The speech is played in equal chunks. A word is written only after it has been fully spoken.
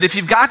If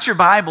you've got your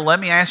Bible, let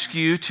me ask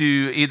you to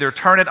either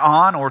turn it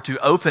on or to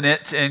open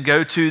it and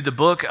go to the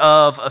book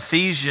of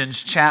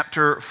Ephesians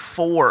chapter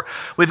 4.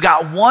 We've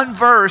got one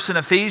verse in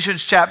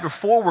Ephesians chapter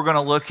 4 we're going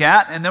to look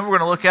at, and then we're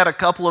going to look at a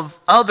couple of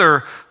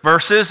other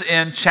verses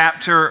in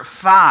chapter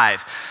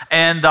 5.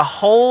 And the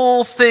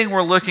whole thing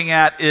we're looking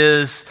at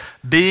is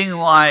being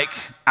like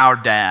our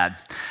dad.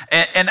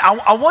 And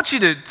I want you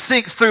to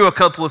think through a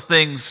couple of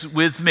things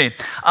with me.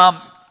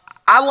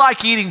 I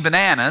like eating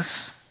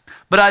bananas,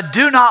 but I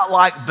do not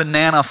like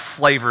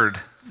banana-flavored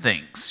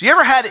things. You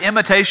ever had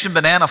imitation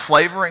banana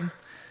flavoring?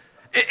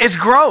 It's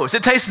gross.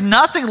 It tastes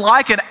nothing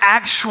like an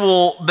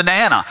actual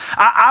banana.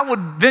 I would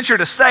venture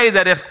to say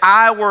that if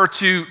I were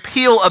to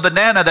peel a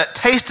banana that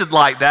tasted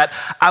like that,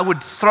 I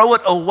would throw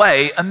it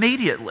away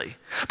immediately.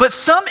 But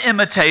some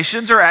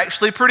imitations are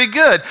actually pretty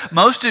good.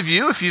 Most of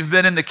you, if you've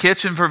been in the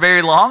kitchen for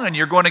very long and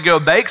you're going to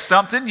go bake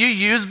something, you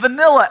use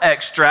vanilla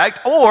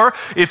extract, or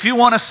if you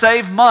want to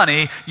save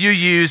money, you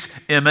use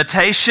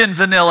imitation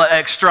vanilla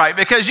extract,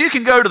 because you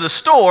can go to the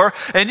store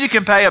and you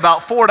can pay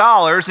about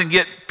 $4 and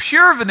get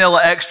pure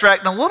vanilla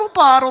extract in a little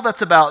bottle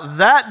that's about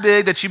that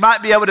big that you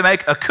might be able to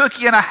make a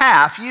cookie and a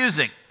half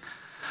using.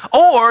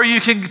 Or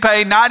you can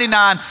pay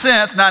 99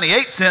 cents,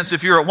 98 cents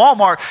if you're at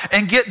Walmart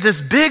and get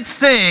this big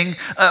thing,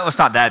 well, it's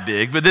not that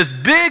big, but this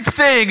big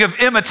thing of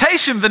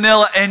imitation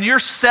vanilla, and you're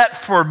set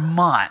for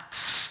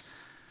months.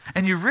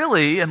 And you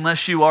really,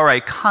 unless you are a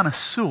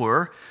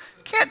connoisseur,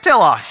 can't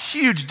tell a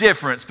huge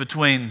difference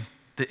between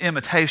the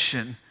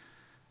imitation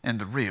and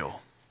the real.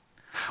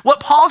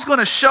 What Paul's going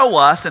to show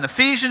us in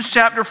Ephesians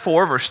chapter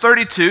 4, verse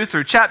 32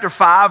 through chapter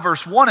 5,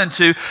 verse 1 and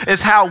 2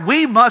 is how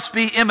we must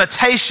be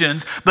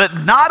imitations,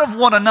 but not of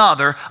one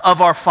another, of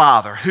our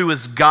Father, who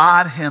is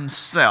God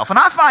himself. And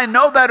I find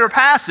no better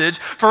passage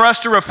for us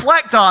to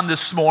reflect on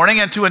this morning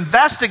and to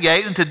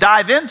investigate and to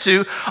dive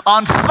into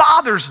on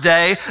Father's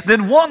Day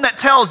than one that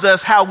tells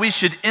us how we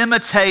should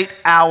imitate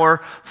our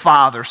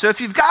Father. So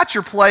if you've got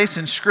your place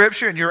in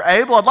Scripture and you're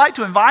able, I'd like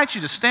to invite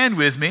you to stand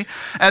with me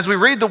as we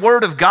read the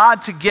Word of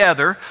God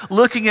together,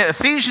 looking at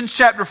Ephesians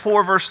chapter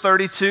 4, verse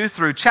 32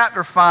 through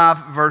chapter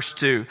 5, verse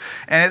 2.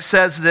 And it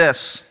says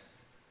this: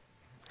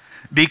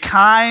 "Be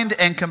kind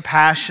and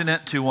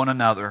compassionate to one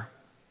another,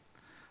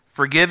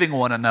 forgiving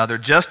one another,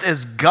 just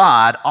as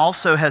God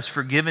also has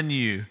forgiven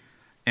you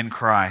in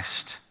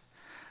Christ.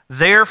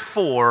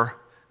 Therefore,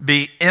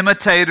 be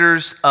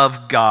imitators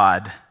of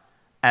God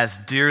as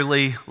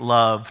dearly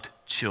loved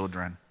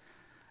children,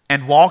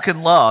 and walk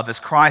in love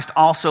as Christ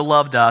also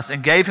loved us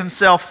and gave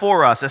himself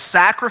for us, a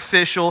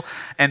sacrificial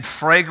and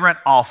fragrant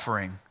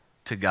offering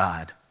to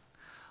God."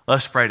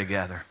 Let's pray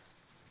together.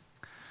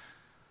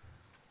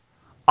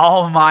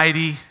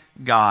 Almighty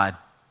God,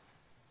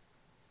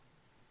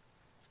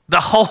 the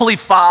Holy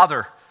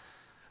Father,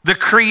 the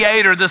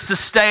Creator, the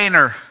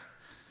Sustainer,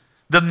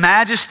 the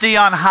Majesty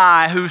on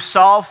high, who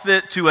saw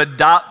fit to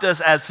adopt us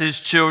as his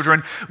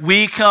children,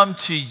 we come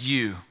to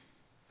you.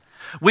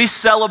 We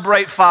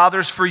celebrate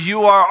fathers, for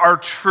you are our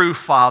true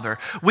Father.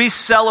 We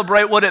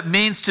celebrate what it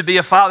means to be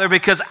a father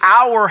because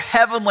our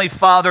Heavenly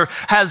Father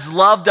has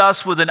loved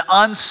us with an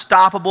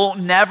unstoppable,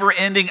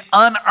 never-ending,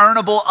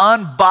 unearnable,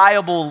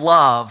 unbuyable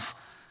love.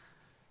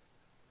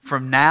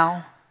 From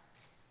now,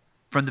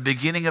 from the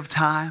beginning of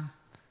time,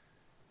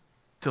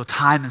 till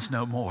time is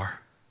no more.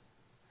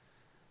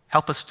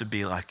 Help us to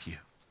be like you.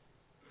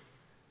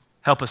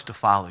 Help us to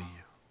follow you.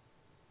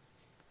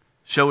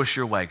 Show us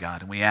your way, God,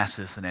 and we ask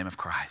this in the name of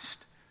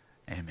Christ.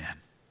 Amen.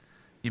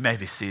 You may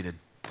be seated.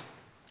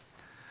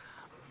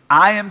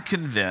 I am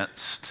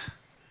convinced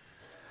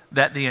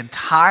that the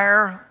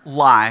entire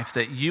life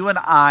that you and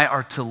I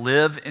are to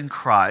live in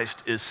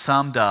Christ is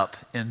summed up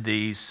in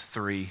these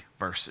 3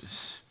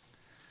 verses.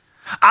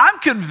 I'm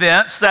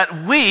convinced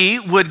that we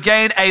would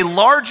gain a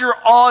larger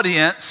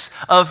audience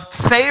of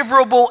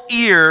favorable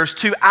ears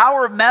to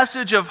our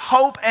message of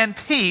hope and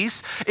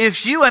peace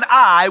if you and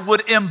I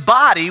would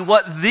embody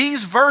what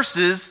these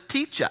verses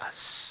teach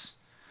us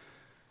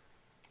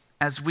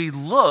as we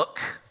look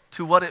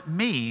to what it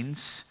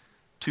means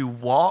to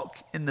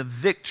walk in the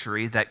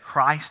victory that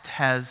Christ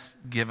has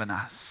given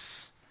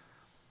us.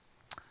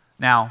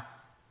 Now,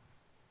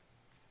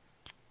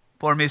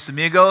 por mis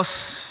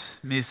amigos,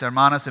 mis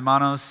hermanos,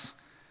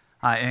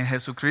 en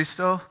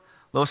Jesucristo,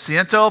 lo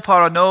siento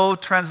para no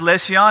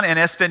translación en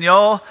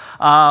español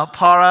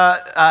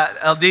para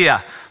el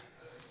día.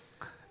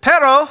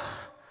 Pero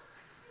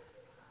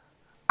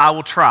I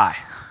will try.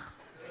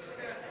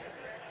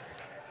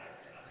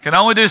 Can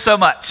only do so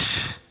much.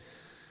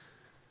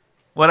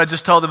 What I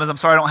just told them is, I'm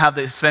sorry I don't have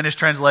the Spanish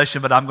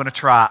translation, but I'm going to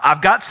try. I've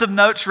got some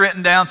notes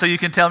written down so you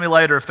can tell me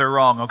later if they're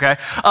wrong, okay?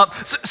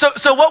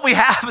 So what we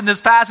have in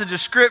this passage of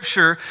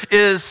Scripture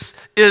is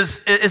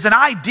an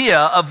idea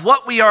of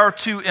what we are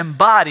to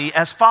embody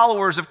as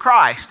followers of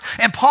Christ.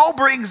 And Paul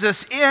brings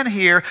us in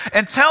here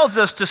and tells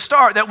us to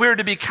start that we're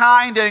to be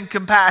kind and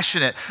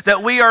compassionate,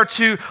 that we are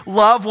to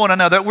love one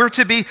another, that we're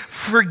to be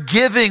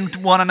forgiving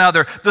one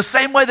another, the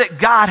same way that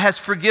God has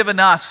forgiven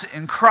us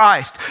in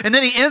Christ. And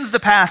then he ends the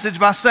passage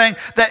by saying,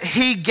 that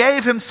he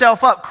gave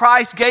himself up.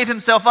 Christ gave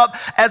himself up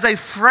as a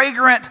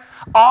fragrant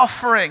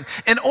offering.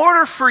 In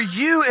order for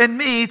you and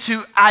me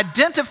to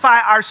identify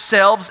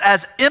ourselves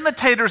as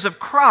imitators of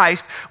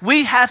Christ,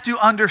 we have to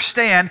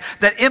understand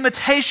that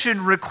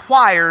imitation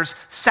requires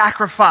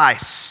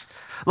sacrifice.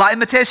 La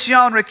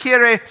imitación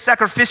requiere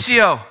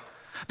sacrificio.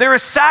 There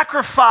is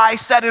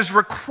sacrifice that is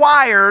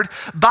required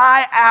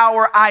by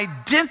our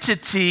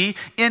identity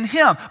in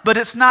him, but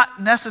it's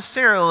not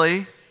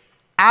necessarily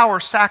our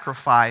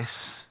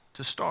sacrifice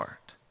to start.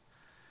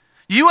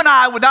 You and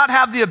I would not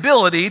have the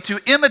ability to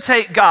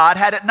imitate God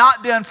had it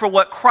not been for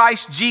what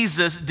Christ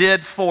Jesus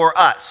did for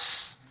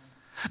us.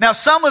 Now,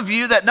 some of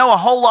you that know a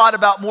whole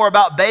lot more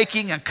about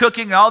baking and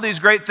cooking and all these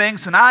great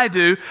things than I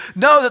do,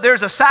 know that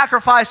there's a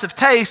sacrifice of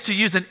taste to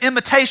use an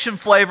imitation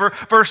flavor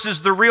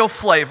versus the real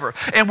flavor.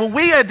 And when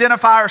we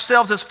identify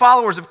ourselves as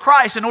followers of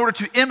Christ in order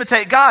to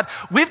imitate God,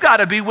 we've got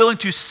to be willing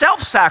to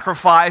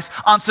self-sacrifice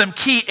on some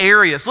key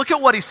areas. Look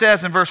at what he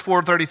says in verse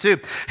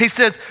 432. He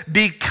says,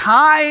 be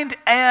kind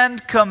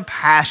and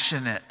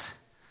compassionate.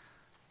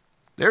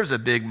 There's a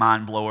big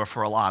mind blower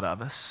for a lot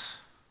of us.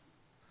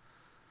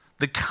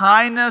 The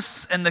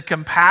kindness and the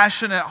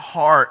compassionate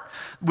heart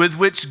with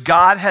which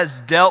God has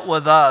dealt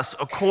with us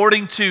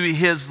according to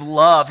his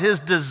love,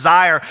 his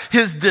desire,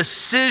 his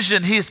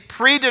decision, his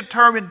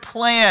predetermined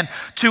plan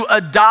to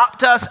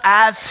adopt us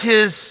as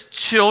his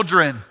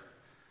children.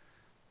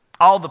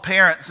 All the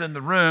parents in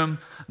the room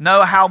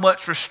know how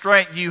much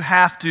restraint you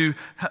have to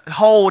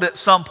hold at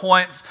some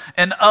points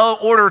in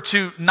order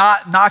to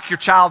not knock your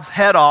child's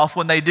head off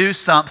when they do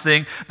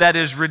something that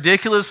is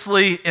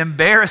ridiculously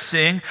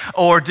embarrassing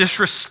or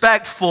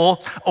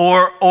disrespectful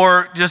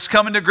or just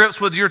coming to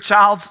grips with your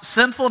child's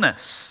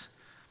sinfulness.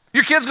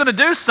 Your kid's going to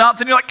do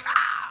something, you're like,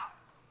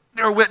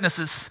 there are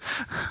witnesses.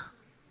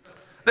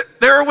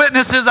 There are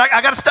witnesses,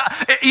 I got to stop.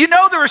 You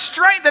know the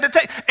restraint that it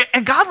takes.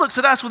 And God looks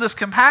at us with this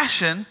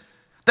compassion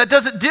that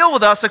doesn't deal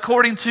with us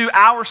according to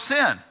our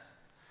sin.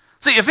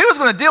 See, if he was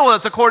going to deal with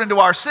us according to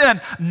our sin,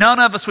 none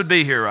of us would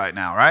be here right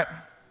now, right?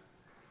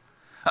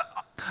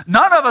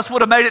 None of us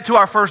would have made it to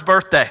our first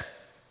birthday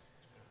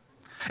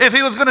if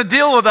he was going to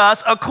deal with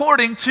us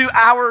according to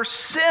our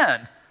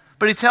sin.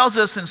 But he tells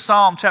us in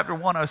Psalm chapter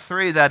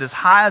 103 that as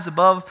high as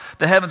above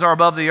the heavens are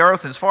above the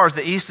earth, and as far as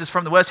the east is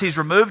from the west, he's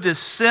removed his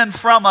sin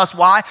from us.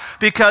 Why?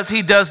 Because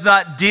he does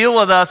not deal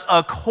with us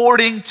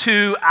according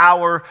to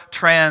our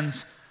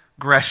transgressions.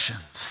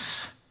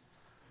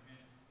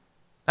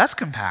 That's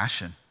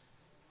compassion.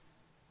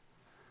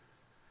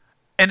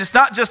 And it's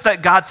not just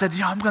that God said,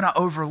 I'm going to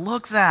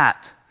overlook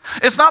that.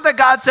 It's not that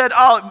God said,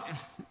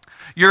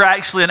 you're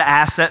actually an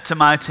asset to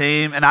my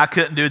team and I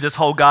couldn't do this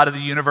whole God of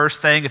the universe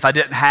thing if I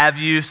didn't have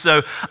you,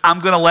 so I'm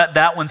going to let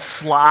that one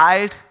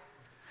slide.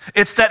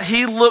 It's that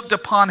he looked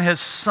upon his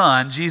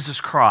son,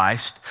 Jesus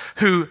Christ,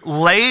 who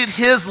laid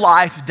his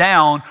life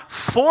down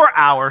for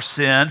our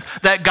sins,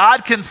 that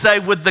God can say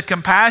with the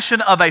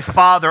compassion of a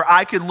father,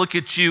 I can look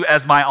at you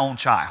as my own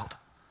child.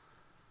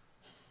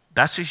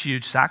 That's a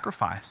huge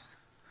sacrifice.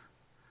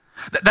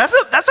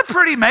 That's a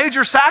pretty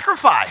major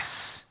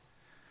sacrifice.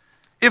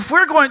 If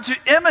we're going to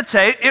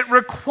imitate, it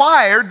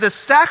required the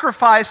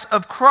sacrifice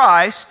of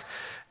Christ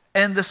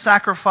and the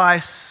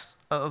sacrifice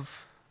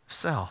of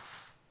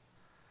self.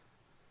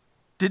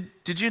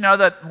 Did you know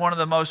that one of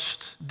the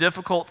most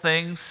difficult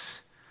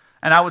things,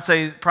 and I would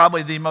say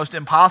probably the most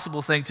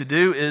impossible thing to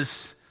do,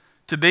 is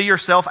to be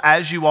yourself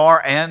as you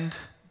are and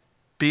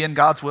be in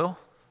God's will?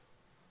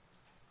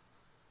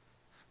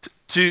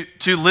 To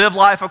live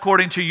life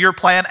according to your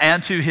plan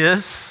and to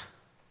his?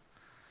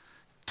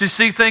 To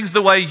see things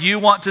the way you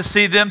want to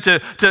see them,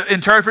 to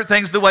interpret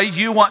things the way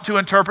you want to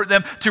interpret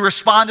them, to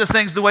respond to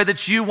things the way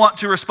that you want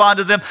to respond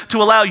to them, to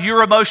allow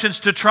your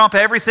emotions to trump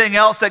everything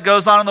else that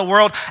goes on in the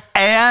world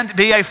and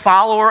be a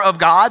follower of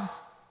God?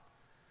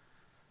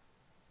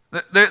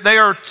 They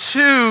are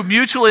two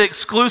mutually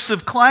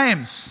exclusive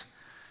claims.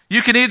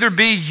 You can either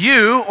be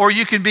you or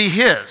you can be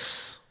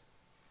his.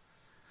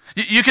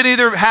 You can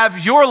either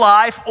have your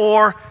life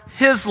or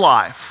his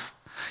life.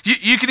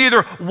 You can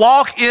either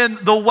walk in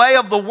the way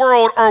of the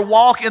world or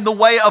walk in the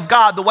way of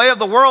God. The way of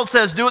the world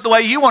says do it the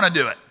way you want to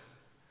do it.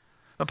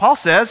 But Paul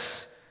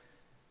says,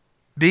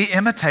 be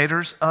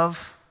imitators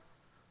of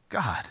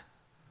God.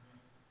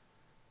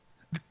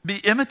 Be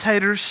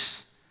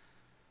imitators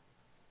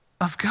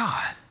of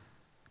God.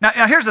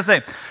 Now here's the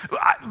thing.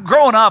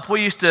 Growing up,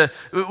 we used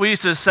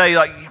to say,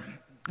 like,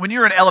 when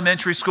you're in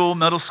elementary school,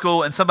 middle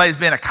school, and somebody's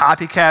being a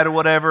copycat or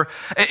whatever,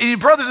 and your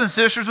brothers and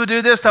sisters would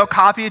do this, they'll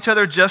copy each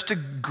other just to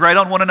grate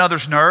on one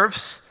another's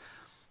nerves.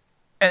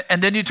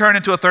 And then you turn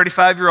into a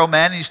 35-year-old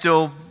man and you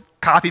still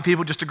copy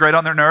people just to grate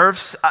on their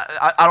nerves.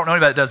 I don't know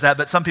anybody that does that,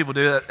 but some people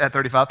do that at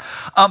 35.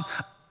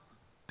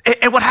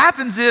 And what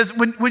happens is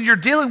when you're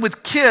dealing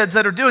with kids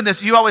that are doing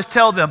this, you always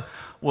tell them,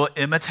 well,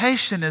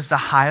 imitation is the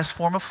highest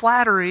form of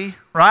flattery,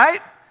 right?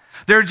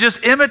 They're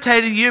just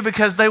imitating you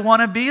because they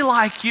want to be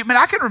like you. Man,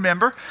 I can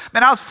remember,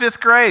 I was 5th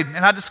grade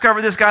and I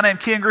discovered this guy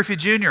named Ken Griffey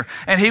Jr.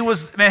 And he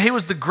was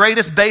the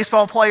greatest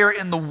baseball player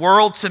in the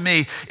world to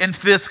me in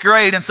 5th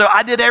grade. And so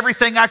I did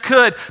everything I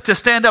could to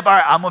stand up. All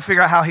right, I'm going to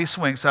figure out how he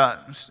swings. So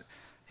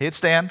he'd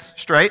stand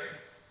straight.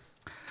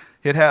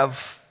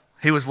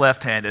 He was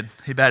left-handed.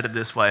 He batted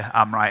this way.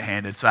 I'm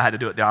right-handed, so I had to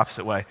do it the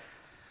opposite way.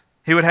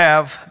 He would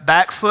have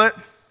back foot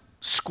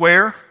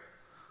square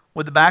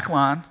with the back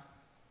line.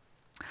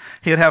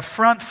 He'd have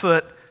front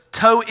foot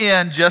toe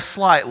in just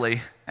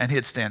slightly, and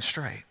he'd stand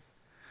straight.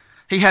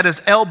 He had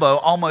his elbow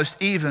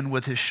almost even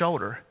with his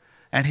shoulder,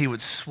 and he would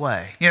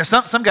sway. You know,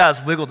 some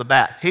guys wiggle the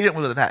bat. He didn't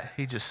wiggle the bat.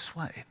 He just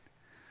swayed.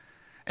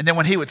 And then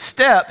when he would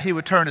step, he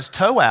would turn his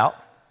toe out,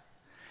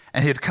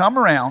 and he'd come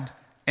around,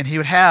 and he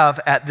would have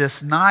at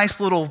this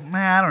nice little,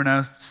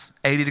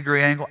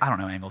 80-degree angle, I don't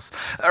know angles,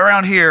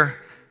 around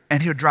here,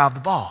 and he would drive the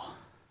ball.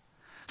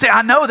 See,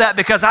 I know that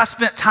because I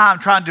spent time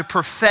trying to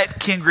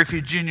perfect Ken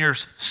Griffey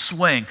Jr.'s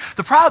swing.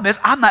 The problem is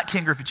I'm not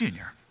Ken Griffey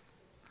Jr.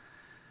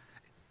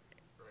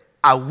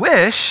 I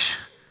wish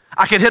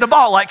I could hit a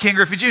ball like Ken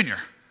Griffey Jr.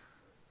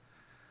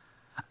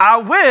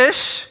 I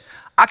wish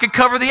I could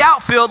cover the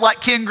outfield like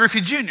Ken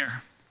Griffey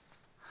Jr.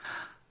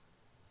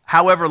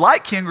 However,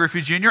 like Ken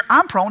Griffey Jr.,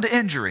 I'm prone to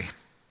injury.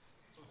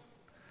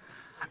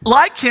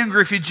 Like Ken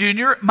Griffey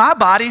Jr., my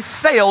body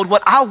failed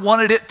what I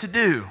wanted it to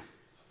do.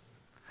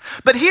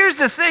 But here's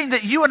the thing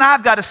that you and I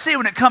have got to see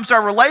when it comes to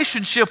our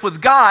relationship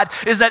with God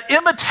is that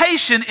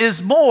imitation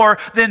is more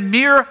than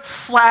mere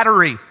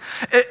flattery.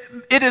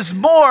 It is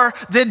more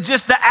than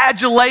just the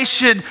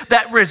adulation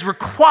that is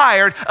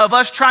required of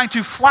us trying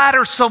to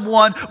flatter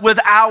someone with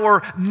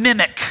our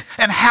mimic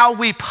and how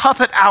we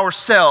puppet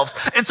ourselves.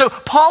 And so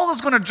Paul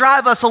is going to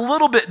drive us a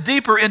little bit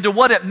deeper into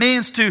what it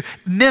means to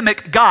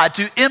mimic God,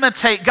 to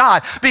imitate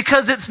God,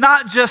 because it's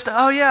not just,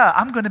 oh yeah,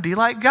 I'm going to be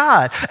like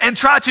God, and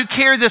try to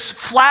carry this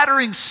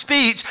flattering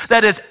speech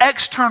that is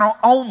external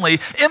only.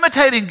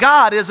 Imitating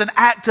God is an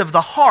act of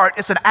the heart,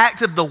 it's an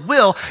act of the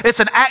will, it's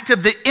an act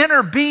of the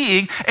inner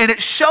being, and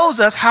it shows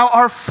us how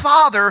our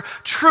Father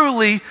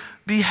truly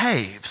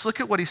behaves. Look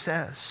at what he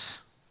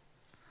says.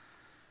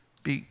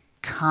 Be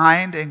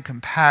kind and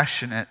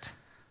compassionate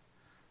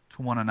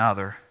to one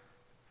another,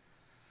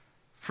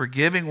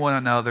 forgiving one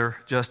another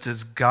just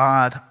as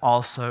God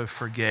also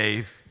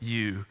forgave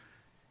you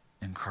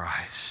in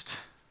Christ.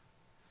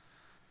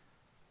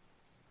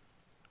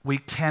 We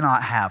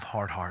cannot have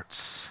hard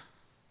hearts.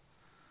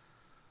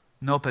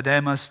 No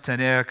podemos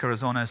tener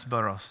corazones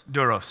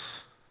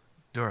duros.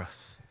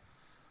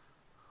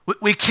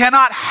 We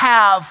cannot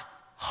have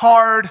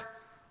hard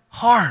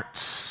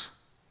hearts.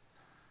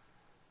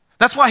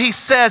 That's why he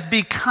says,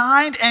 be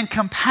kind and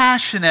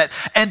compassionate,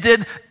 and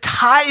then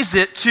ties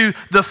it to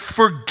the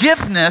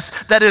forgiveness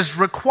that is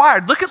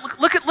required. Look at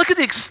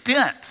the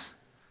extent.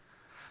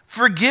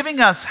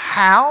 Forgiving us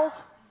how?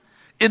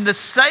 In the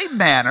same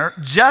manner,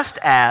 just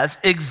as,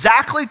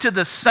 exactly to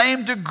the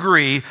same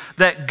degree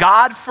that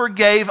God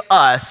forgave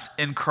us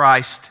in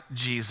Christ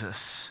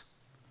Jesus.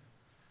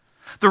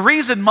 The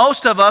reason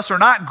most of us are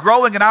not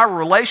growing in our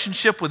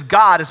relationship with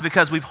God is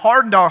because we've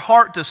hardened our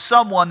heart to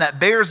someone that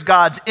bears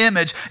God's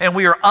image, and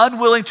we are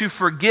unwilling to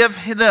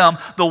forgive them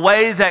the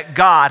way that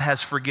God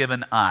has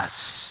forgiven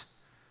us.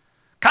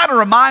 Kind of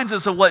reminds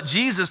us of what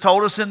Jesus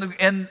told us in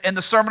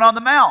the Sermon on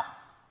the Mount.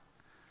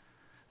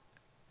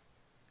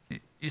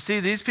 You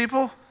see these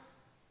people?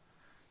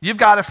 You've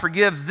got to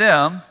forgive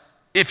them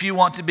if you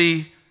want to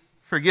be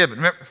forgiven.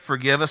 Remember,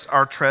 forgive us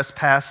our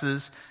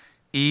trespasses,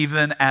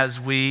 even as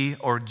we,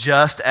 or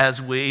just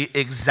as we,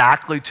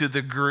 exactly to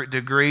the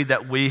degree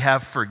that we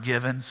have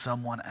forgiven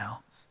someone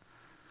else.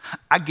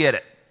 I get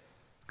it.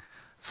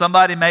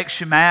 Somebody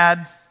makes you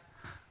mad.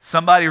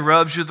 Somebody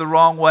rubs you the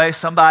wrong way.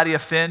 Somebody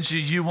offends you.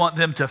 You want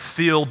them to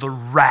feel the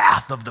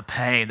wrath of the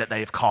pain that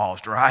they've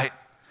caused, right?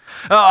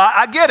 Oh,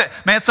 I get it.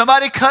 Man,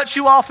 somebody cuts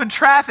you off in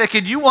traffic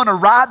and you want to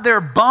ride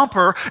their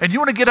bumper and you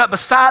want to get up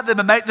beside them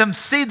and make them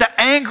see the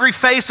angry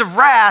face of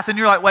wrath, and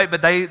you're like, wait,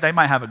 but they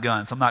might have a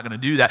gun, so I'm not going to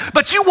do that.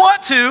 But you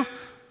want to. You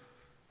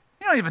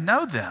don't even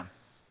know them.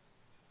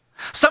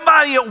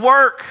 Somebody at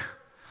work,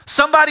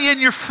 somebody in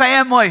your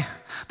family,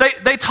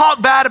 they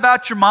talk bad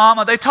about your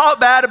mama. They talk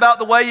bad about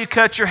the way you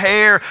cut your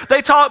hair.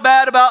 They talk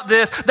bad about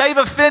this. They've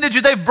offended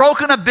you. They've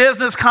broken a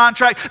business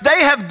contract.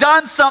 They have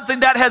done something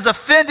that has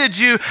offended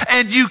you,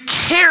 and you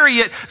carry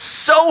it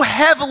so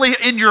heavily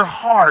in your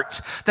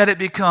heart that it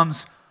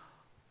becomes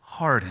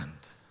hardened.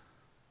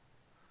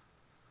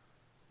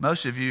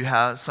 Most of you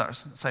have,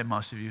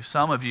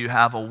 some of you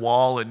have a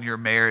wall in your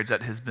marriage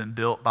that has been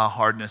built by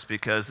hardness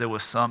because there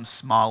was some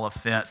small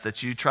offense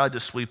that you tried to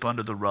sweep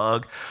under the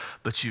rug,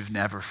 but you've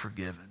never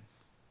forgiven.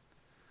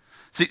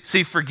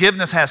 See,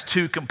 forgiveness has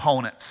two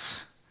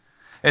components.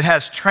 It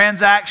has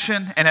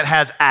transaction and it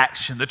has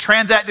action. The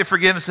transactive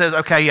forgiveness says,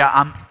 okay,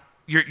 yeah,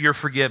 you're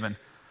forgiven.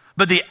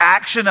 But the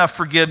action of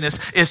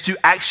forgiveness is to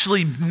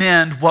actually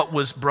mend what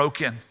was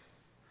broken.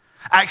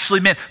 actually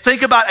meant.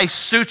 Think about a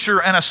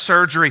suture and a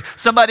surgery.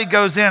 Somebody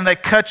goes in and they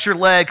cut your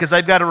leg because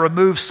they've got to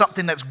remove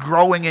something that's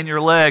growing in your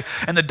leg.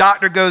 And the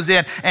doctor goes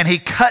in and he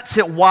cuts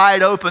it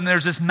wide open.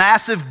 There's this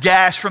massive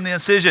gash from the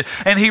incision.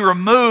 And he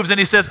removes and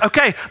he says,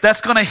 okay,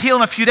 that's going to heal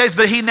in a few days.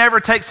 But he never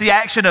takes the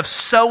action of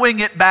sewing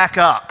it back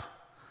up.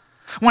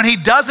 When he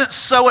doesn't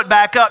sew it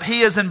back up,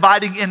 he is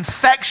inviting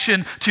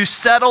infection to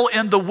settle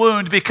in the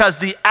wound because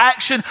the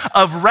action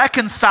of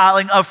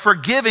reconciling, of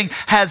forgiving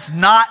has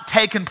not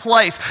taken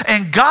place.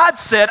 And God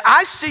said,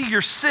 I see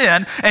your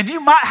sin and you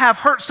might have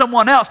hurt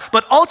someone else,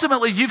 but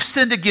ultimately you've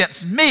sinned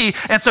against me.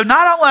 And so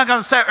not only am I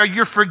going to say,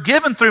 you're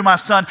forgiven through my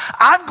son,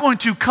 I'm going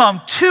to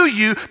come to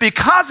you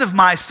because of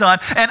my son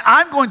and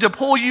I'm going to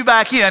pull you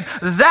back in.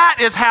 That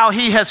is how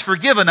he has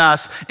forgiven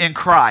us in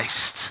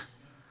Christ.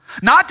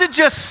 Not to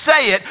just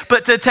say it,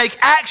 but to take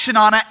action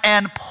on it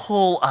and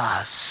pull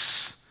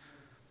us.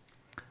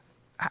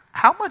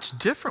 How much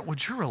different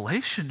would your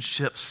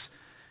relationships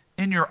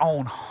in your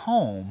own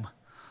home,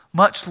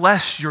 much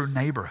less your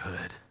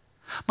neighborhood,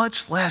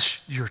 much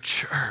less your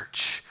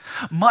church,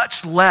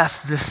 much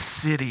less this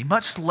city,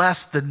 much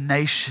less the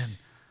nation,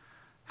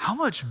 how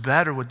much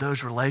better would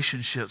those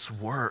relationships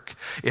work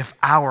if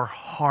our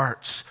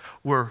hearts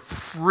were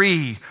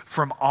free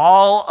from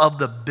all of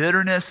the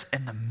bitterness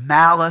and the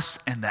malice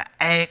and the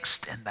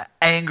angst and the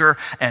anger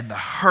and the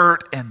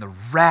hurt and the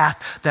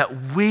wrath that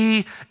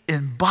we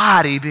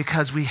embody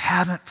because we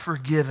haven't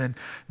forgiven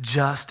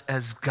just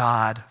as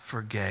God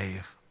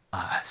forgave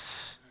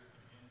us?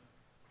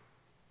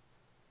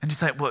 And you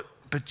think, well,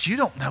 but you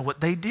don't know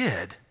what they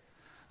did.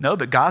 No,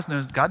 but God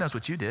knows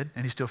what you did,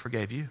 and he still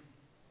forgave you.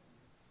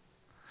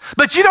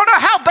 But you don't know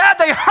how bad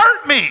they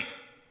hurt me.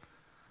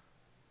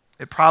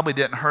 It probably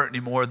didn't hurt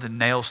any more than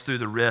nails through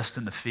the wrists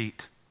and the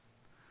feet.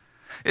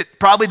 It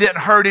probably didn't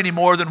hurt any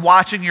more than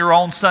watching your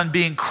own son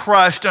being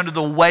crushed under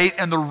the weight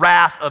and the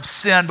wrath of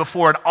sin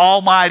before an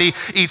almighty,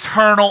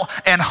 eternal,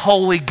 and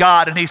holy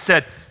God. And he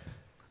said,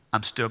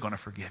 I'm still going to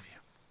forgive you.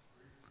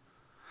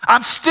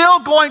 I'm still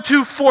going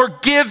to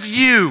forgive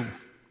you.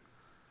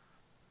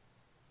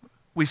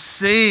 We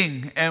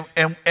sing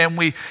and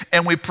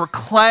we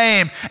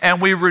proclaim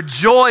and we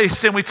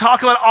rejoice and we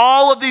talk about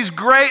all of these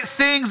great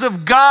things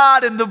of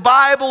God and the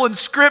Bible and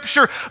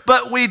Scripture,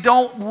 but we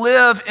don't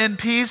live in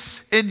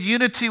peace and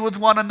unity with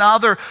one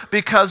another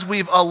because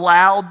we've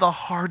allowed the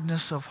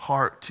hardness of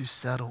heart to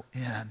settle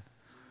in.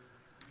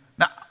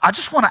 Now, I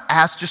just want to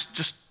ask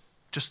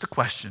just a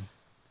question.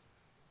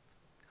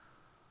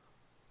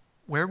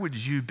 Where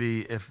would you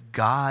be if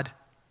God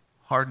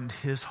hardened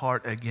his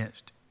heart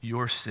against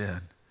your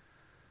sin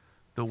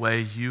the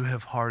way you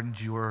have hardened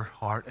your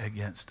heart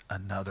against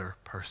another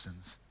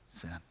person's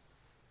sin?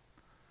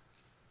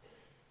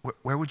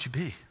 Where would you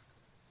be?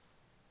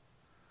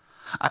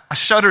 I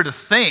shudder to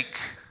think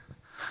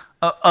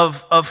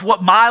of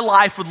what my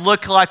life would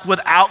look like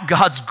without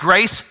God's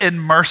grace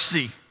and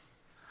mercy.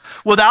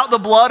 Without the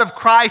blood of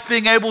Christ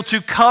being able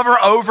to cover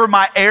over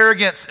my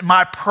arrogance,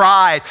 my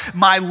pride,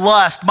 my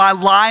lust, my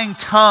lying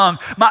tongue,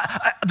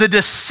 the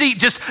deceit,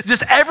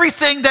 just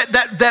everything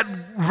that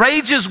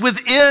rages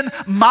within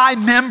my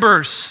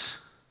members.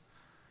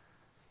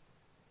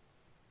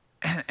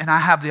 And I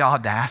have the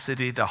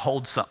audacity to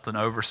hold something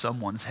over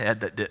someone's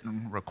head that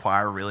didn't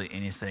require really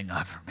anything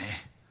of me.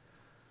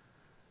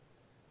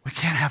 We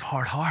can't have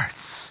hard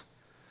hearts.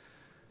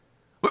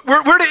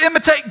 We're to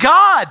imitate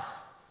God,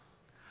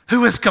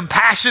 who is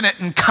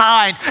compassionate and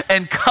kind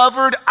and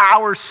covered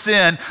our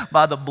sin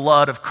by the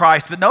blood of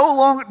Christ. But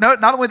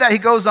not only that, he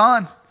goes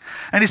on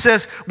and he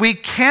says, we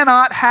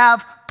cannot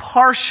have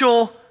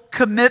partial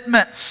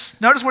commitments.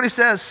 Notice what he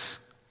says.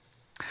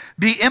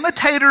 Be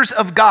imitators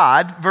of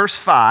God, verse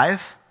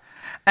 5,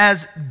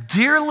 as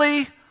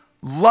dearly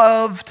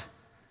loved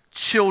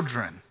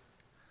children.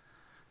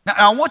 Now,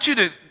 I want you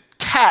to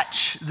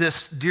catch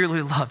this,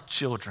 dearly loved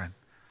children.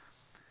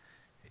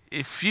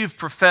 If you've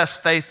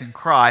professed faith in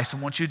Christ, I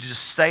want you to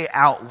just say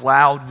out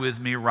loud with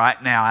me right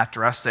now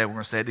after I say it. We're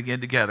going to say it again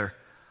together.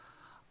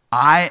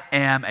 I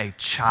am a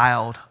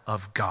child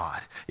of God.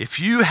 If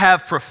you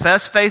have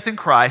professed faith in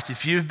Christ,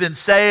 if you've been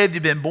saved,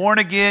 you've been born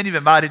again, you've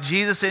invited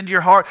Jesus into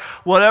your heart,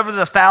 whatever the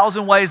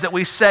 1,000 ways that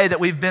we say that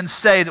we've been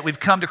saved, that we've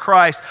come to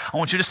Christ, I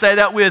want you to say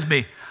that with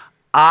me.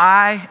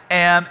 I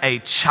am a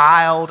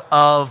child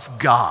of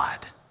God.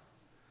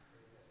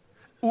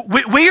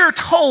 We are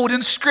told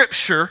in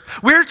Scripture,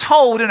 we're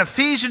told in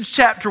Ephesians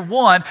chapter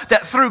 1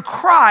 that through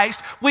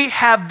Christ we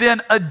have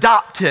been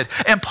adopted.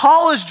 And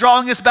Paul is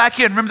drawing us back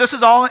in. Remember, this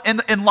is all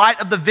in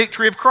light of the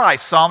victory of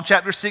Christ. Psalm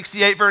chapter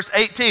 68, verse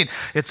 18.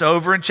 It's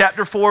over in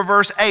chapter 4,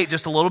 verse 8,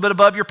 just a little bit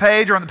above your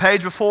page or on the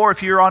page before.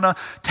 If you're on a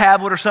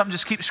tablet or something,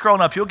 just keep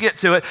scrolling up. You'll get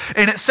to it.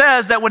 And it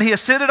says that when he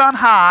ascended on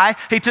high,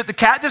 he took the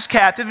captives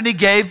captive and he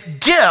gave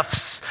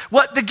gifts.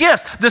 What the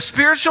gifts? The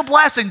spiritual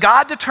blessing.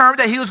 God determined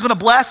that he was going to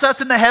bless us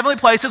in the heavenly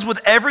places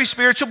with every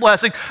spiritual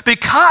blessing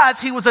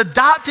because he was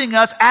adopting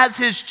us as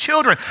his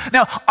children.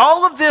 Now,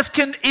 all of this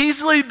can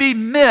easily be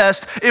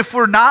missed if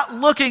we're not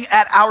looking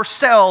at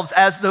ourselves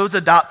as those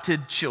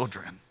adopted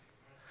children.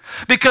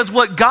 Because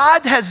what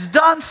God has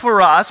done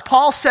for us,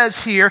 Paul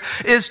says here,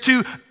 is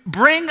to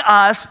bring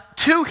us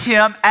to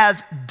him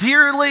as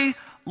dearly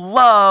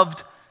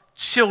loved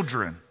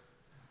children.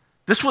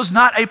 This was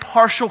not a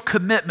partial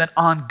commitment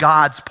on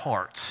God's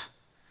part.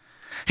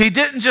 He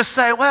didn't just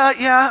say, well,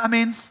 yeah, I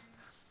mean,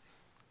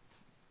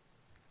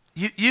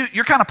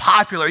 you're kind of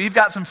popular. You've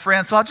got some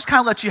friends, so I'll just kind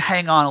of let you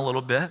hang on a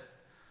little bit.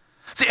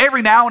 See,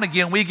 every now and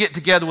again, we get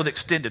together with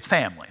extended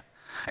family.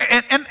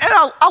 And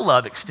I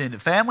love extended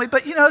family,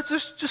 but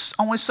it's just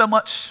only so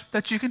much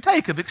that you can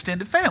take of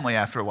extended family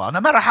after a while.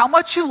 No matter how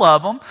much you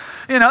love them,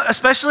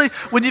 especially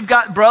when you've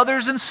got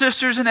brothers and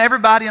sisters and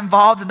everybody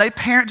involved, and they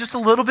parent just a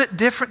little bit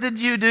different than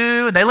you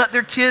do, and they let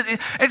their kids,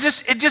 it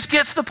just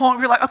gets to the point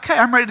where you're like, okay,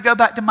 I'm ready to go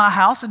back to my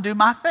house and do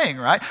my thing,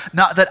 right?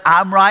 Not that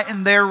I'm right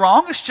and they're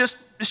wrong, it's just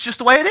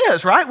the way it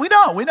is, right? We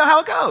know how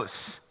it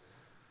goes.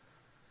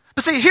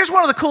 But see, here's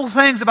one of the cool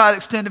things about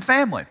extended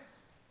family.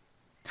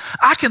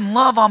 I can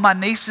love on my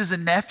nieces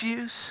and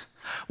nephews,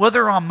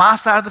 whether on my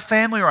side of the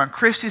family or on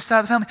Christy's side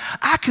of the family.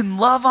 I can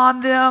love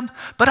on them,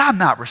 but I'm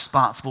not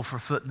responsible for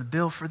footing the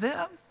bill for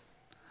them.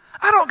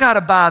 I don't got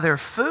to buy their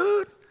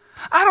food.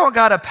 I don't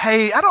got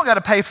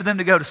to pay for them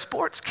to go to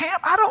sports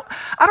camp. I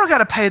don't got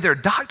to pay their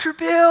doctor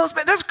bills.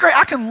 Man, that's great.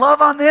 I can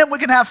love on them. We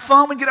can have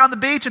fun. We can get on the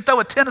beach and throw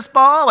a tennis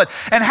ball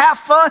and have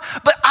fun,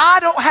 but I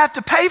don't have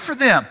to pay for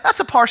them. That's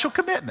a partial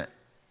commitment.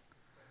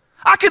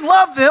 I can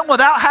love them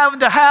without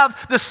having to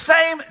have the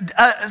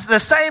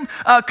same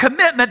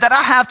commitment that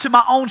I have to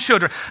my own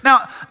children.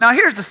 Now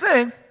here's the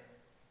thing.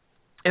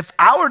 If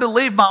I were to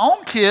leave my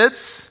own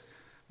kids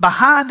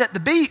behind at the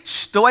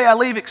beach the way I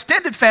leave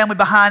extended family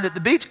behind at the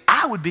beach,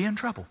 I would be in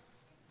trouble.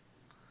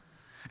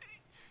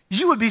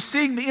 You would be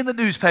seeing me in the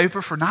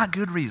newspaper for not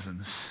good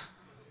reasons.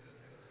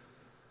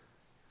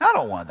 I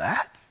don't want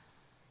that.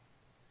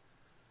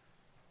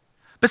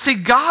 But see,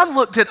 God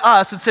looked at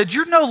us and said,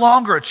 you're no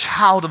longer a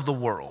child of the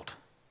world.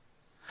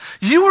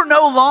 You are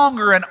no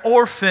longer an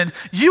orphan.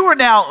 You are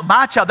now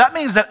my child. That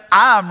means that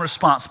I'm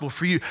responsible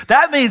for you.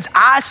 That means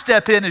I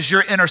step in as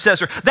your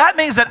intercessor. That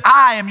means that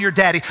I am your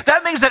daddy.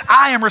 That means that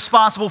I am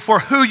responsible for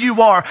who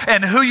you are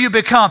and who you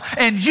become.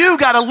 And you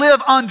got to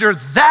live under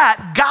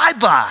that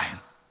guideline.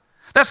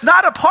 That's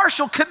not a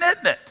partial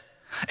commitment.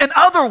 In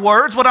other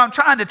words, what I'm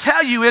trying to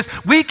tell you is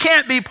we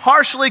can't be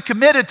partially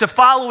committed to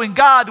following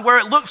God to where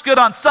it looks good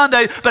on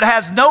Sunday but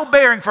has no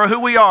bearing for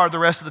who we are the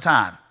rest of the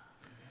time.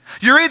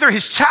 You're either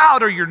his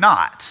child or you're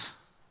not.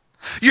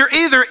 You're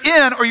either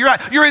in or you're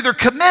out. You're either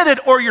committed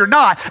or you're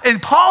not.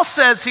 And Paul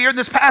says here in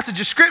this passage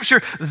of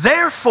scripture,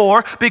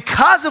 therefore,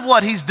 because of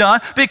what he's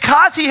done,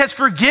 because he has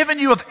forgiven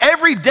you of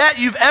every debt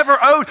you've ever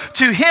owed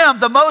to him,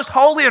 the most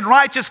holy and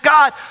righteous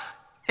God,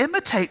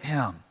 imitate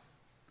him.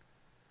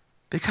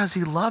 Because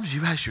he loves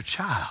you as your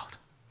child.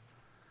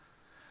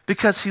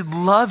 Because he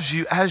loves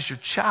you as your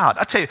child.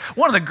 I tell you,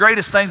 one of the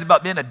greatest things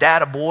about being a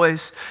dad of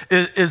boys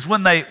is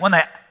when they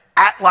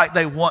act like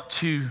they want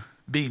to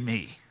be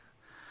me.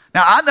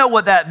 Now, I know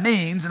what that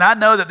means, and I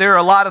know that there are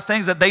a lot of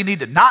things that they need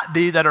to not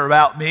be that are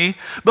about me,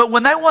 but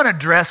when they want to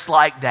dress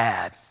like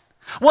dad.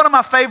 One of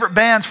my favorite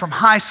bands from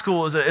high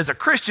school is a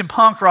Christian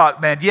punk rock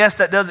band. Yes,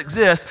 that does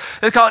exist.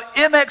 It's called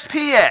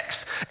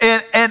MXPX.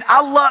 And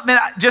I love, man,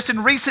 just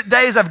in recent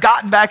days, I've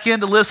gotten back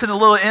into listening to a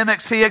little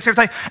MXPX and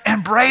everything.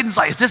 And Braden's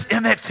like, is this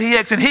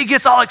MXPX? And he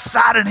gets all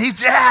excited and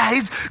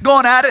he's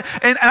going at it.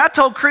 And I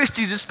told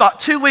Christy just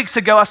about 2 weeks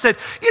ago, I said,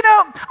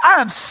 I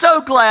am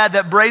so glad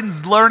that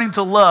Braden's learning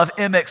to love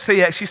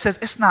MXPX. She says,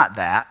 it's not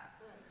that.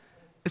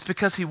 It's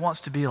because he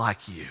wants to be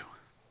like you.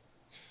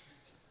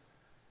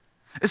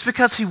 It's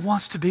because he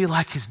wants to be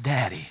like his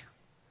daddy.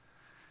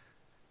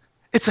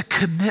 It's a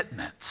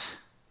commitment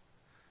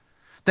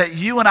that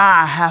you and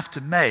I have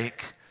to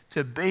make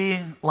to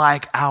being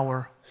like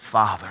our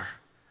Father.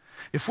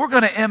 If we're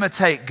going to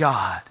imitate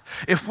God,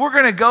 if we're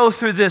going to go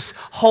through this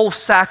whole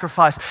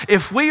sacrifice,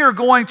 if we're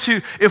going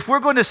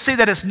to see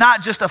that it's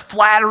not just a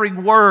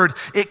flattering word,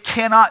 it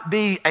cannot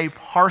be a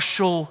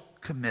partial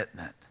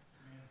commitment.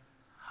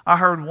 I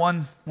heard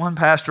one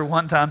pastor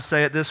one time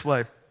say it this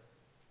way.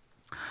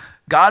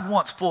 God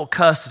wants full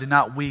custody,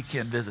 not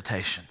weekend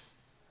visitation.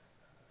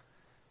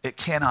 It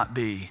cannot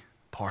be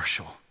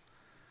partial.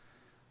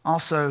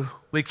 Also,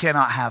 we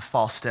cannot have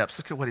false steps.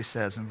 Look at what he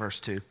says in verse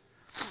 2.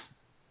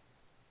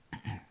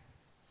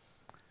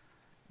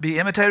 Be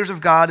imitators of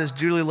God as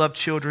dearly loved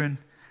children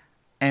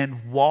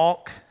and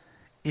walk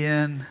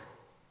in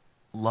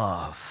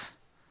love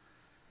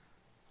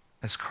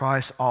as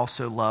Christ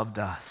also loved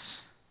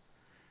us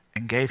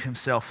and gave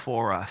himself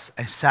for us,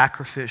 a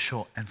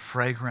sacrificial and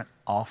fragrant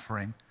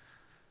offering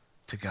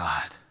to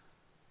God.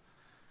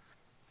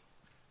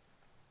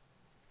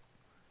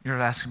 You're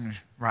asking me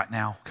right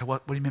now, okay,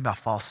 what do you mean by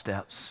false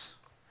steps?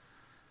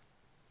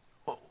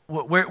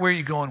 Where are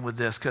you going with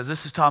this? Because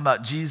this is talking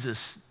about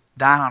Jesus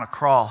dying on a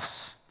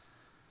cross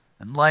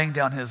and laying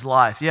down his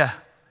life. Yeah,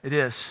 it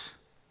is.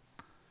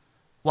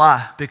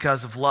 Why?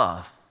 Because of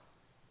love.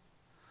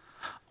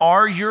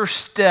 are your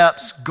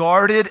steps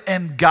guarded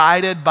and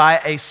guided by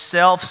a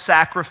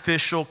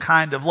self-sacrificial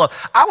kind of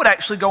love? I would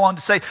actually go on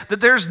to say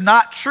that there's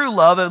not true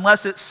love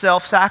unless it's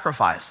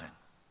self-sacrificing.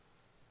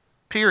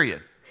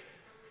 Period.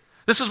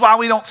 This is why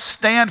we don't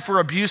stand for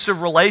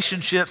abusive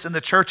relationships in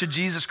the Church of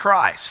Jesus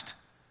Christ.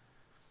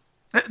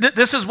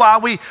 This is why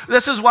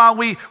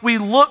we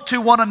look to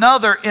one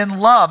another in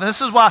love. And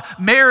this is why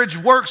marriage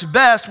works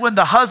best when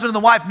the husband and the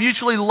wife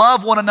mutually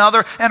love one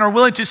another and are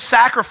willing to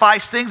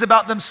sacrifice things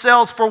about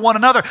themselves for one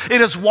another.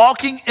 It is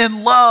walking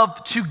in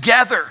love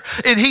together.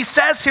 And he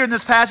says here in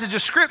this passage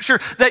of Scripture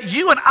that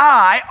you and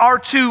I are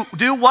to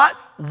do what?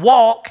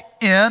 Walk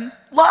in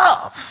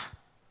love.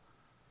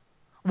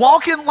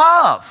 Walk in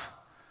love.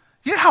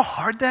 You know how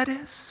hard that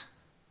is?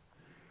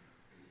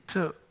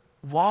 To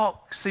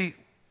walk, see,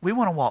 we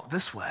want to walk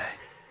this way.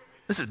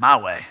 This is my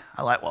way.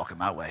 I like walking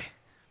my way.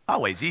 My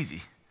way's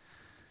easy.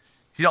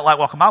 If you don't like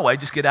walking my way,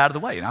 just get out of the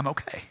way and I'm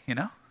okay, you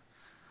know?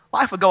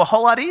 Life would go a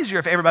whole lot easier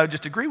if everybody would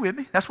just agree with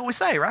me. That's what we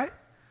say, right?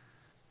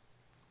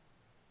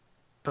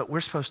 But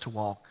we're supposed to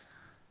walk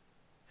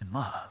in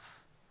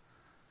love.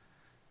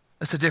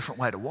 That's a different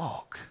way to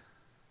walk.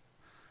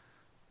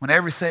 When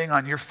everything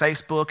on your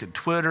Facebook and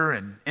Twitter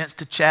and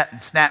InstaChat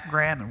and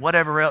Snapgram and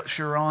whatever else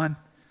you're on,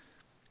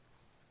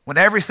 when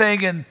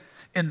everything in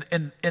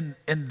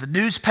the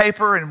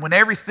newspaper and when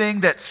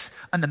everything that's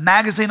in the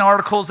magazine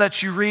articles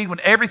that you read, when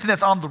everything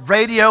that's on the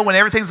radio, when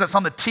everything that's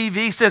on the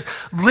TV says,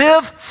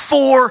 live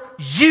for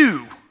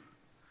you.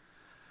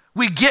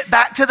 We get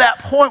back to that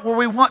point where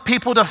we want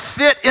people to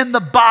fit in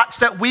the box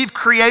that we've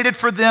created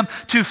for them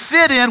to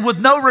fit in with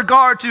no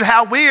regard to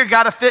how we are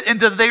got to fit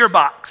into their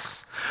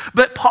box.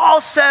 But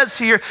Paul says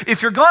here,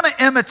 if you're going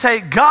to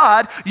imitate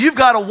God, you've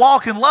got to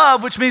walk in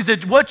love, which means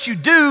that what you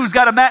do has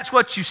got to match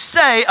what you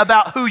say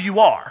about who you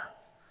are.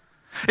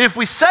 If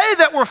we say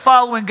that we're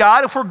following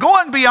God, if we're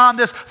going beyond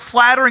this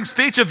flattering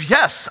speech of,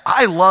 yes,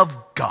 I love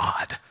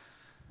God,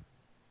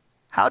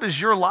 how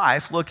does your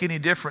life look any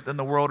different than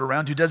the world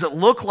around you? Does it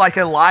look like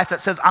a life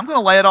that says, I'm going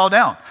to lay it all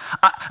down?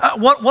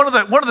 One of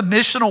the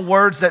missional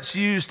words that's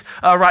used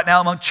right now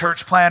among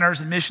church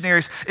planners and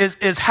missionaries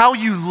is how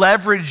you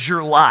leverage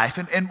your life.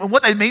 And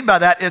what they mean by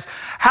that is,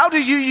 how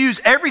do you use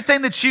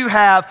everything that you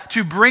have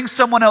to bring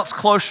someone else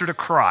closer to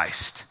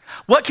Christ?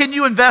 What can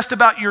you invest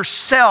about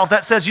yourself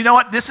that says, you know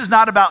what, this is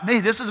not about me.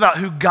 This is about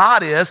who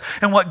God is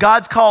and what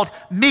God's called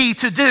me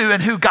to do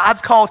and who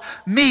God's called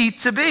me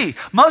to be.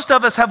 Most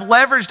of us have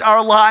leveraged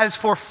our lives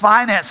for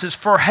finances,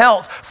 for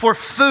health, for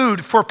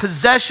food, for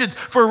possessions,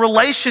 for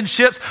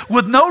relationships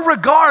with no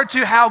regard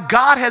to how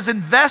God has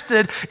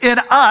invested in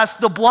us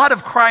the blood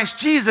of Christ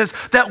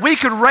Jesus, that we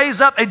could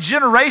raise up a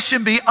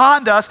generation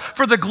beyond us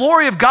for the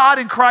glory of God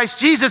in Christ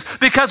Jesus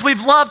because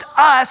we've loved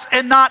us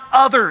and not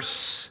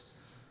others.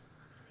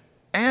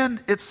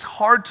 And it's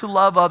hard to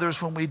love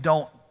others when we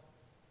don't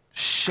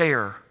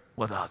share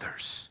with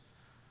others.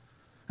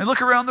 And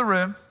look around the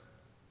room.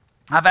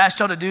 I've asked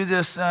y'all to do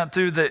this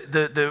through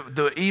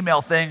the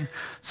email thing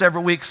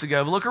several weeks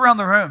ago. But look around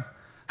the room.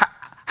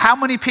 How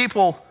many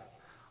people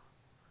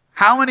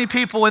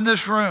in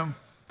this room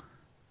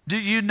do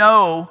you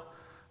know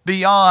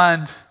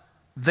beyond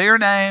their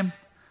name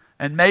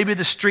and maybe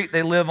the street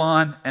they live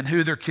on and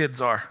who their kids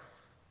are?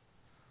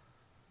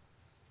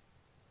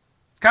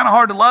 Kind of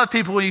hard to love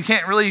people when you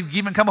can't really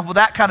even come up with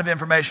that kind of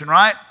information,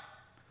 right?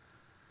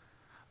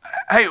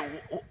 Hey,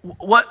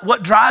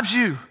 what drives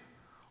you?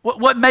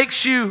 What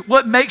makes you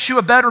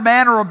a better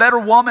man or a better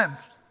woman?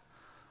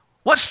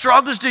 What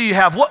struggles do you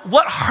have?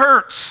 What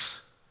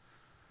hurts?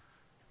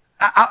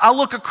 I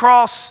look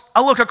across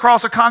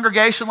a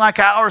congregation like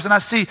ours and I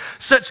see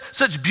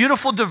such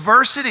beautiful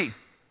diversity.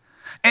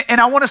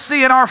 And I want to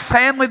see in our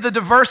family the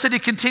diversity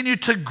continue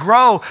to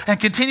grow and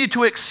continue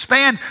to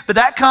expand. But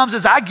that comes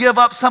as I give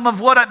up some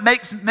of what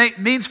it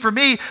means for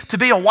me to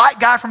be a white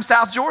guy from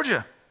South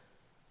Georgia.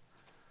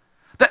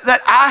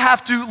 That I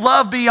have to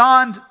love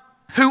beyond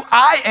who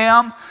I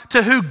am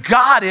to who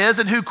God is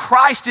and who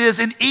Christ is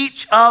in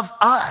each of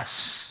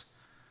us.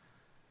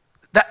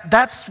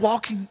 That's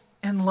walking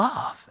in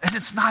love. And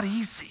it's not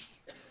easy.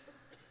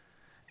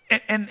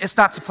 And it's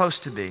not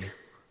supposed to be.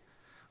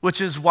 Which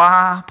is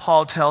why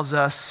Paul tells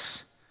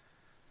us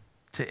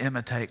to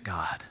imitate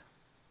God.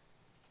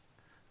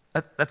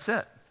 That's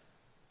it.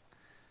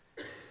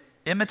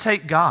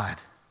 Imitate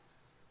God.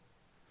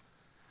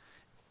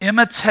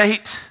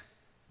 Imitate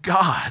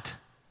God.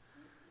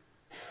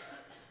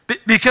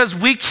 Because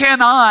we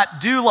cannot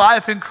do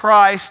life in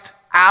Christ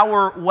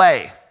our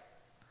way.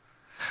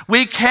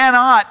 We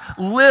cannot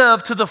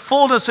live to the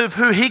fullness of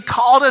who He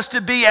called us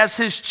to be as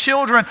His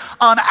children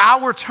on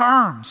our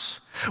terms.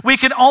 We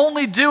can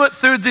only do it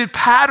through the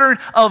pattern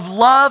of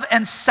love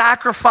and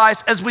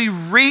sacrifice as we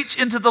reach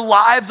into the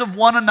lives of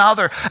one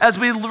another, as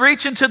we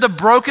reach into the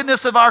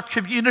brokenness of our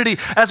community,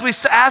 as we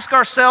ask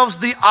ourselves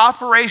the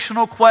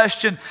operational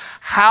question,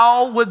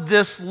 how would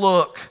this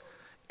look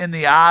in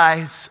the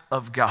eyes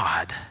of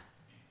God?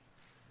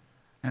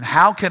 And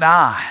how can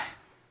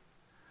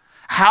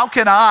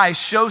I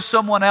show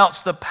someone else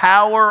the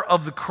power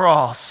of the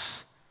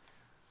cross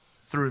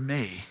through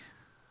me?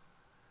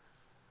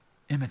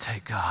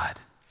 imitate God.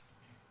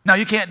 Now,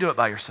 you can't do it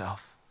by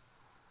yourself.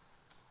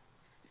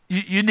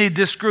 You need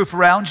this group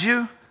around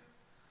you,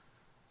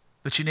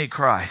 but you need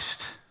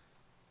Christ.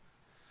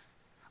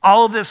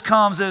 All of this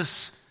comes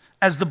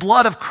as the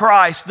blood of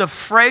Christ, the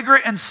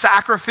fragrant and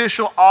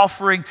sacrificial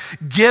offering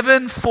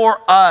given for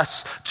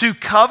us to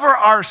cover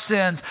our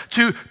sins,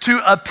 to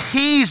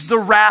appease the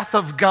wrath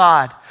of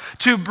God,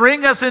 to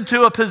bring us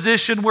into a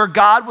position where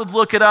God would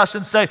look at us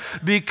and say,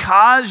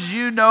 because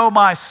you know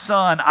my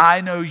son, I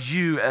know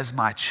you as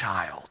my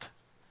child.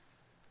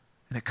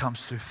 And it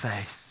comes through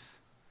faith.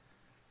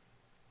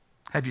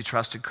 Have you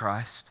trusted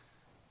Christ?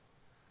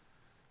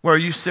 Where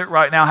you sit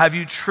right now, have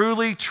you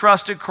truly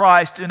trusted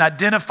Christ and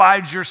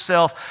identified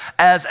yourself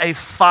as a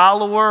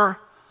follower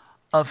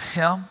of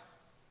Him?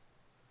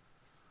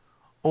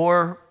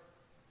 Or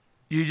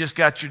you just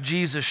got your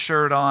Jesus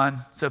shirt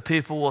on so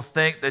people will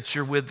think that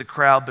you're with the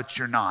crowd, but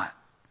you're not?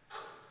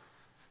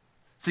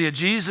 See, a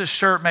Jesus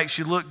shirt makes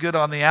you look good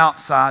on the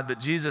outside, but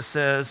Jesus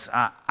says,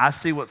 I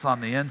see what's on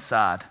the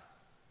inside.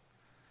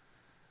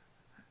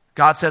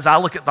 God says, I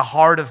look at the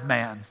heart of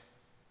man.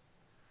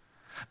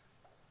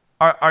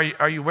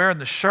 Are you wearing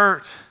the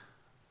shirt,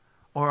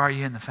 or are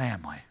you in the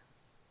family?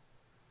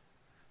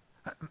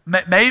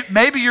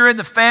 Maybe you're in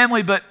the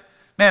family, but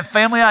man,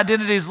 family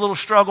identity is a little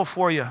struggle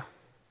for you.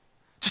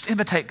 Just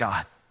imitate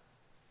God.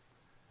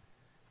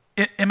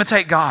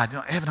 Imitate God.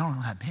 Evan, I don't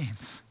know what that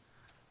means.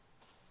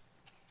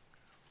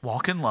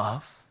 Walk in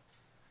love,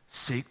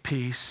 seek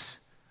peace,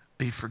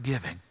 be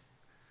forgiving.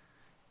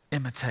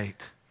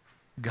 Imitate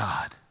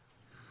God.